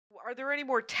Are there any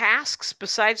more tasks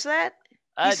besides that?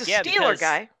 He's a Yeah, stealer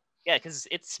guy. because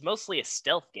it's mostly a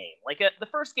stealth game. Like the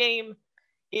first game,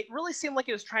 it really seemed like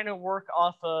it was trying to work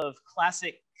off of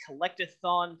classic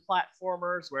collectathon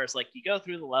platformers, where it's like you go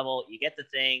through the level, you get the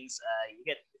things,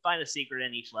 you find a secret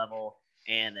in each level,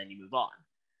 and then you move on.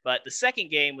 But the second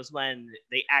game was when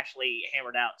they actually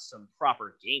hammered out some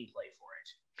proper gameplay for it,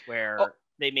 where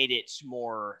they made it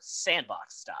more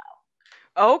sandbox style.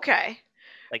 Okay.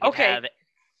 Like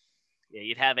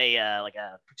you'd have a like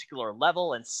a particular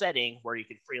level and setting where you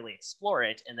could freely explore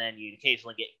it, and then you'd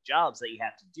occasionally get jobs that you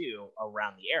have to do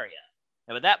around the area.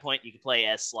 And at that point, you could play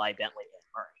as Sly, Bentley, and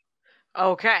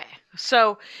Murray. Okay.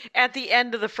 So at the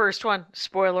end of the first one,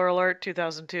 spoiler alert,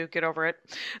 2002, get over it.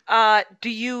 Do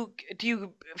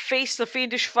you face the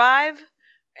Fiendish Five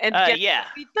and get Yeah. to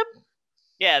defeat them?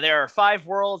 Yeah, there are 5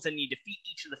 worlds, and you defeat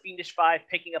each of the Fiendish 5,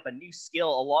 picking up a new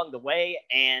skill along the way,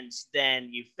 and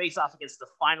then you face off against the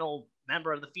final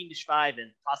member of the Fiendish 5,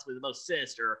 and possibly the most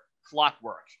sinister,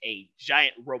 Clockwork, a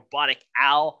giant robotic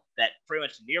owl that pretty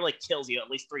much nearly kills you at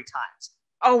least 3 times.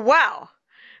 Oh wow!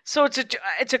 So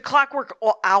it's a Clockwork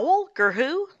owl,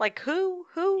 who? Like who?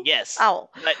 Yes.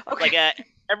 Owl. But, okay.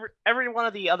 Like every one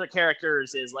of the other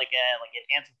characters is like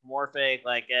an anthropomorphic,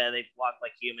 like they walk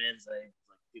like humans, they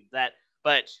like do that.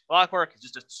 But Clockwork is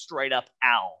just a straight up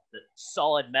owl, the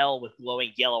solid metal with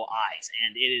glowing yellow eyes,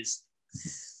 and it is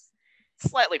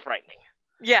slightly frightening.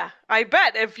 Yeah, I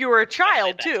bet if you were a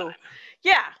child too. Time.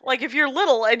 Yeah, like if you're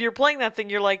little and you're playing that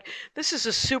thing, you're like, this is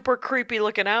a super creepy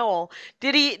looking owl.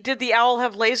 Did the owl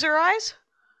have laser eyes?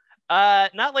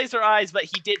 Not laser eyes, but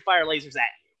he did fire lasers at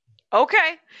you.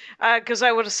 Okay, because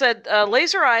I would have said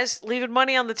laser eyes, leaving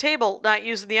money on the table, not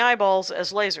using the eyeballs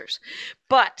as lasers.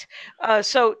 But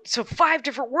so 5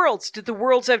 different worlds. Did the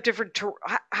worlds have different?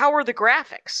 How are the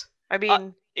graphics? I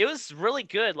mean, it was really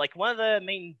good. Like one of the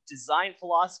main design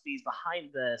philosophies behind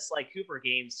the Sly Cooper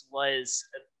games was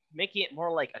making it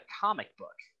more like a comic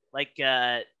book. Like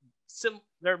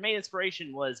their main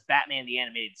inspiration was Batman the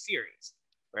Animated Series,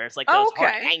 where it's like those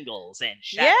hard angles and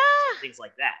shadows and things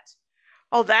like that.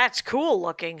 Oh, that's cool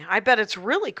looking. I bet it's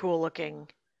really cool looking.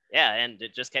 Yeah, and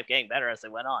it just kept getting better as they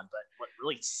went on. But what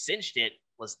really cinched it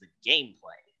was the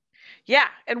gameplay. Yeah,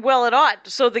 and well, it ought.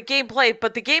 So the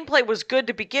gameplay was good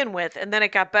to begin with, and then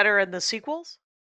it got better in the sequels?